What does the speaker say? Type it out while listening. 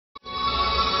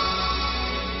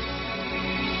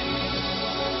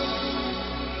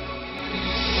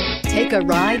Take a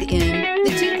ride in the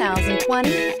 2020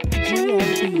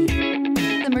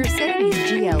 GLB. The Mercedes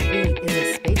GLB is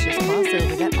a spacious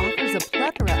crossover that offers a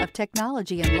plethora of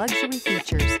technology and luxury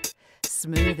features.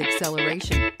 Smooth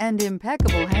acceleration and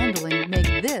impeccable handling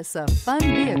make this a fun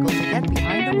vehicle to get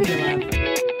behind the wheel of.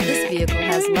 This vehicle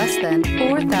has less than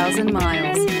 4,000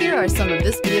 miles. Here are some of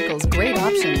this vehicle's great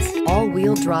options: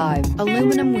 all-wheel drive,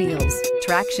 aluminum wheels,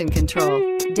 traction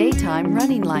control, daytime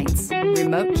running lights,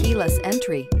 remote keyless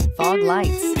entry, fog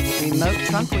lights, remote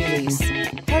trunk release,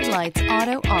 headlights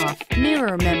auto off,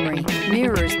 mirror memory,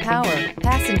 mirrors power,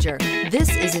 passenger. This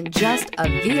isn't just a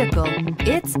vehicle,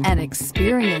 it's an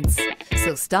experience.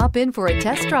 So stop in for a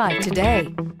test drive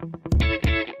today.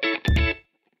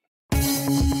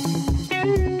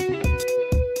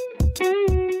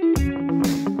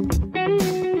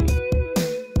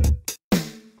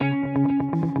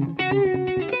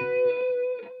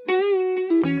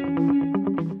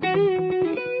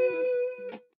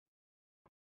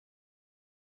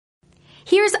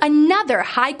 Here's another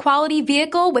high-quality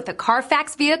vehicle with a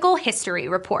CARFAX Vehicle History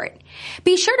Report.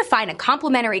 Be sure to find a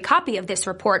complimentary copy of this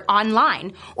report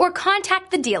online or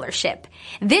contact the dealership.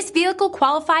 This vehicle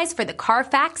qualifies for the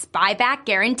CARFAX Buyback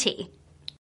Guarantee.